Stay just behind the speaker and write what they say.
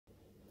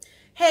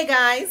Hey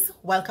guys,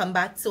 welcome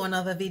back to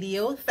another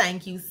video.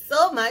 Thank you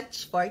so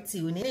much for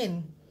tuning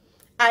in.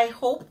 I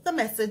hope the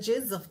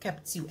messages have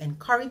kept you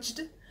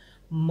encouraged,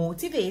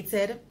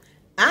 motivated,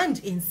 and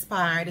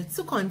inspired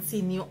to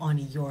continue on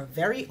your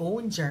very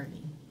own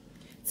journey.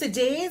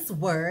 Today's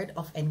word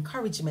of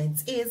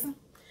encouragement is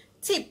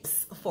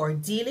tips for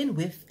dealing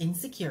with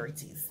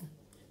insecurities.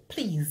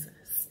 Please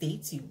stay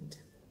tuned.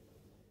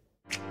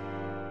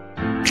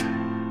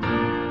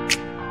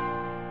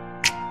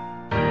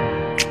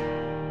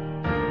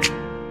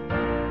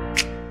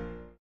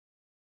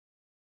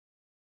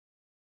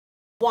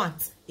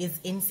 What is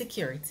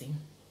insecurity?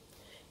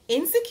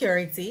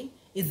 Insecurity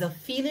is a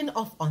feeling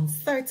of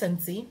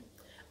uncertainty,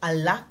 a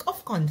lack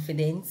of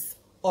confidence,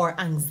 or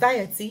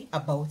anxiety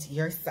about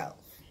yourself.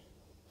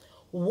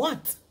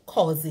 What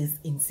causes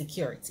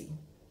insecurity?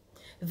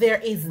 There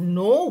is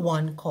no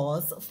one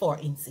cause for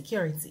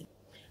insecurity,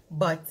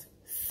 but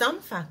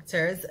some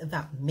factors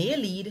that may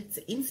lead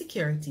to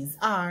insecurities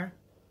are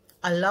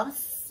a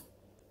loss,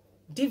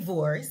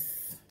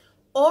 divorce,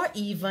 or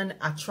even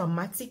a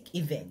traumatic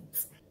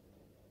event.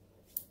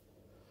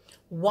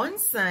 One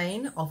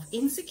sign of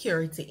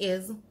insecurity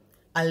is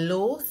a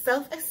low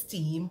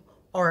self-esteem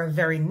or a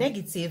very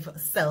negative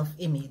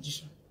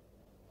self-image.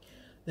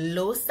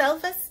 Low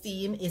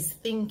self-esteem is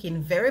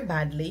thinking very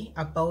badly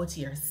about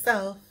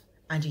yourself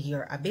and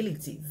your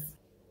abilities.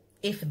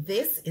 If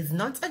this is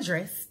not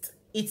addressed,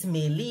 it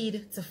may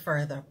lead to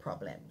further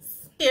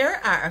problems.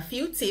 Here are a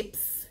few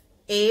tips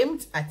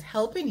aimed at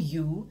helping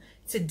you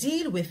to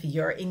deal with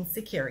your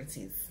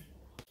insecurities.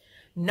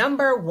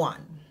 Number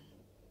 1.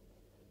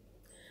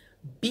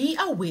 Be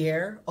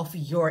aware of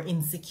your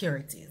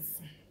insecurities.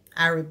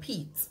 I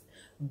repeat,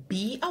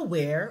 be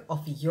aware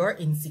of your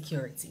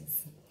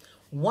insecurities.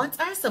 What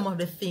are some of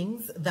the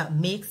things that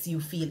makes you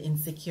feel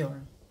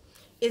insecure?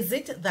 Is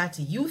it that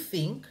you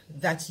think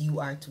that you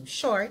are too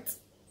short,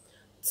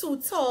 too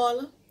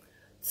tall,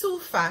 too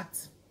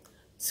fat,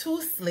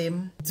 too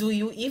slim? Do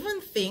you even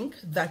think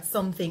that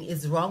something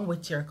is wrong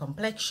with your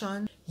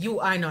complexion? You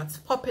are not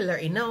popular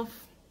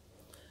enough,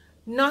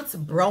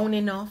 not brown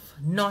enough,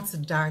 not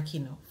dark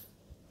enough.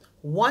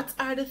 What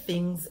are the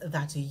things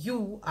that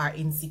you are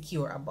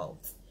insecure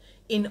about?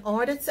 In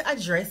order to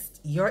address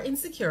your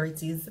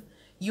insecurities,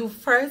 you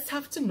first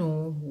have to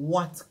know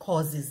what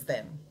causes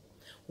them.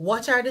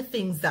 What are the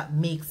things that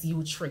makes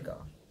you trigger?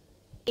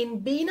 In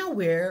being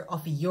aware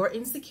of your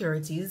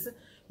insecurities,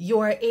 you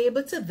are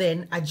able to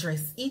then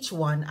address each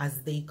one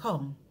as they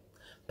come.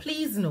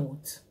 Please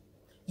note,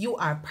 you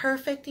are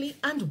perfectly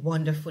and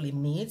wonderfully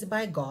made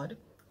by God,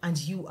 and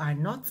you are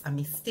not a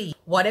mistake.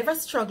 Whatever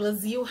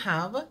struggles you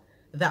have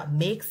that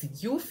makes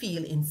you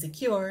feel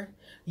insecure,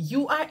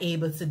 you are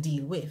able to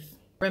deal with.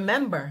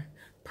 Remember,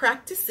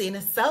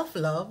 practicing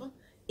self-love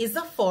is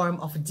a form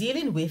of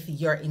dealing with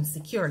your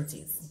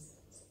insecurities.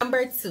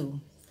 Number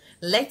 2,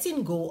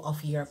 letting go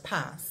of your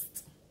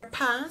past. Your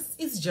past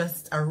is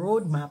just a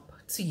roadmap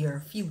to your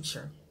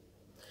future.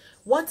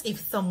 What if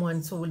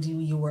someone told you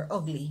you were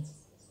ugly,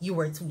 you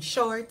were too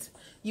short,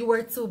 you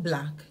were too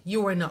black,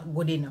 you were not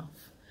good enough?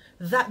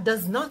 That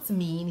does not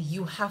mean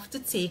you have to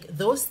take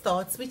those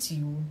thoughts with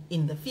you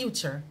in the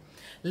future.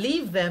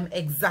 Leave them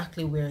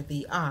exactly where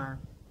they are,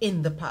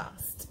 in the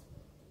past.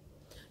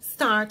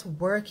 Start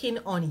working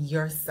on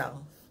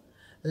yourself,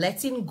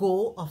 letting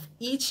go of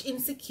each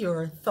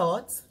insecure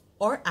thought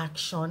or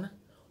action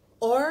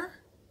or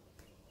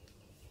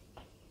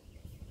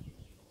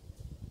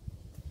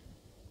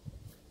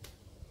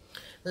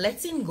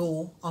letting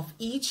go of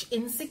each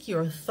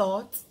insecure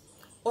thought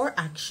or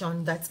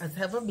action that has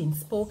ever been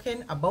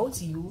spoken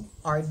about you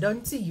or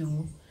done to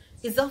you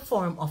is a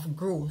form of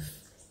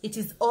growth. It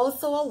is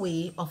also a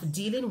way of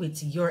dealing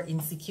with your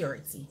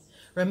insecurity.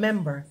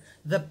 Remember,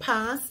 the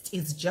past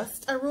is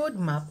just a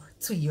roadmap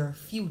to your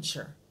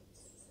future.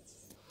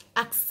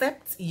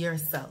 Accept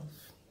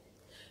yourself.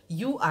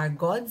 You are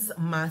God's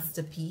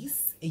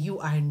masterpiece. You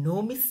are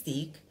no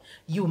mistake.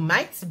 You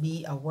might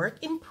be a work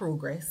in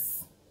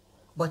progress,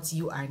 but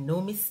you are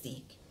no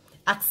mistake.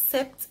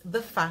 Accept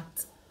the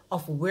fact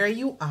of where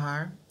you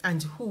are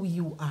and who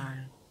you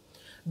are.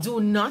 Do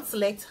not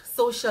let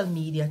social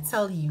media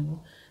tell you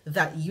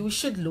that you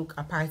should look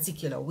a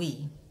particular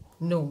way.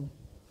 No,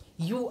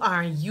 you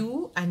are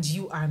you, and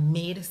you are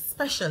made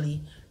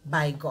specially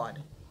by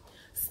God.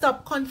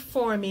 Stop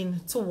conforming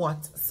to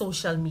what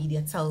social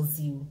media tells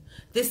you.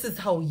 This is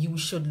how you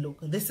should look.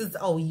 This is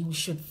how you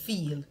should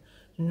feel.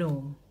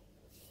 No.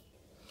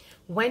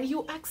 When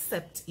you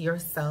accept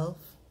yourself,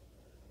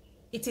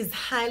 it is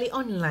highly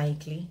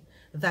unlikely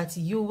that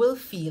you will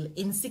feel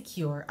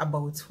insecure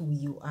about who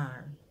you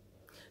are.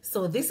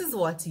 So this is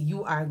what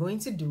you are going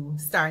to do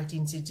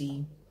starting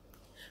today.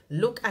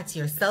 Look at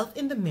yourself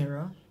in the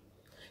mirror,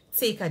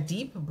 take a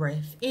deep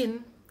breath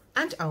in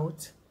and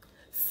out,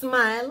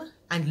 smile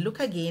and look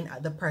again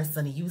at the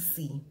person you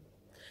see.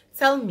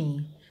 Tell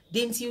me,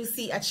 didn't you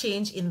see a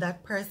change in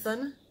that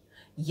person?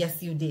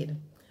 Yes, you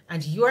did.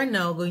 And you are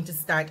now going to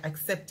start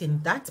accepting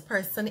that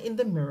person in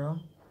the mirror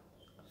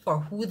for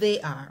who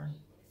they are.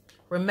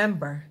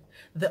 Remember,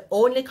 The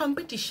only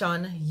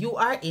competition you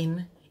are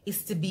in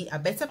is to be a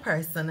better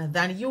person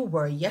than you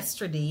were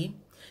yesterday,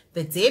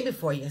 the day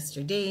before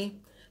yesterday,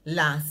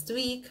 last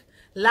week,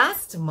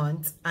 last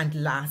month, and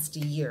last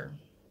year.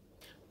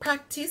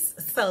 Practice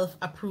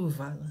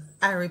self-approval.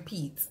 I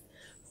repeat,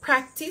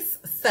 practice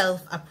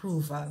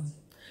self-approval.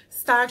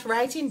 Start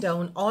writing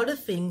down all the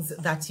things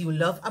that you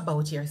love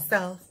about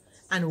yourself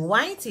and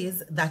why it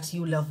is that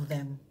you love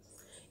them.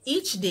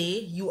 Each day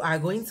you are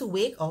going to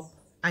wake up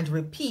and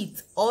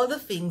repeat all the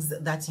things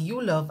that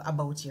you love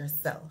about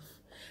yourself.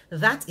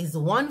 That is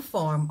one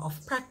form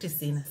of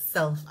practicing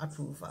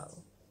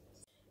self-approval.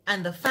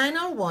 And the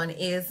final one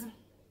is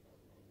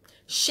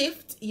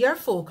shift your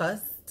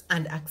focus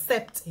and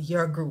accept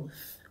your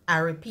growth. I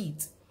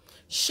repeat,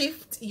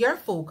 shift your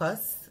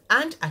focus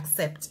and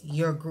accept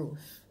your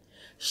growth.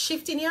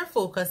 Shifting your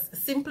focus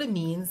simply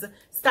means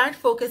start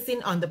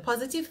focusing on the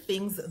positive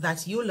things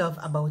that you love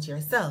about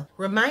yourself.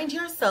 Remind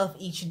yourself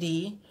each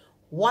day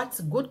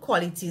what good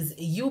qualities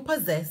you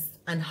possess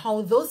and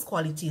how those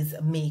qualities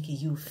make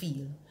you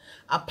feel.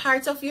 A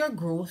part of your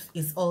growth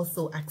is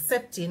also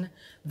accepting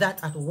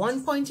that at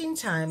one point in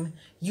time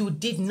you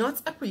did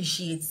not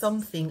appreciate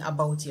something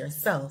about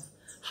yourself.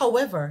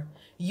 However,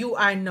 you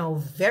are now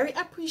very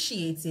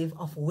appreciative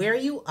of where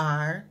you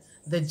are,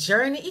 the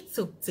journey it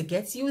took to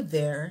get you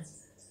there,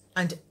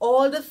 and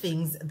all the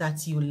things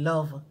that you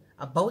love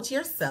about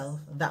yourself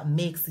that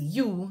makes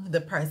you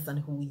the person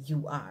who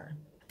you are.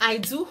 I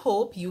do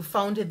hope you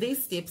found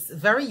these tips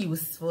very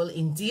useful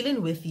in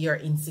dealing with your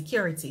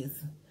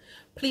insecurities.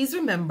 Please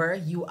remember,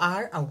 you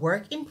are a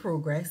work in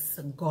progress,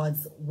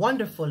 God's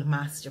wonderful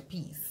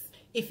masterpiece.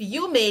 If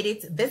you made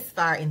it this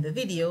far in the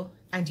video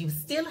and you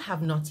still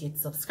have not yet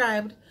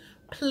subscribed,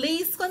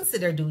 please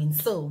consider doing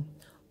so.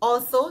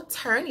 Also,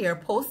 turn your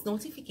post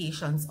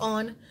notifications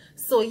on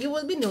so you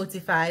will be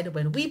notified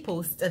when we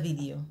post a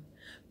video.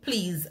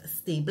 Please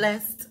stay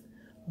blessed,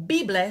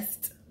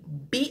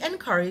 be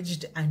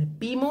encouraged, and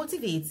be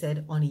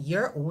motivated on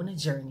your own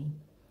journey.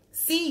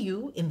 See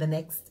you in the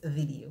next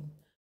video.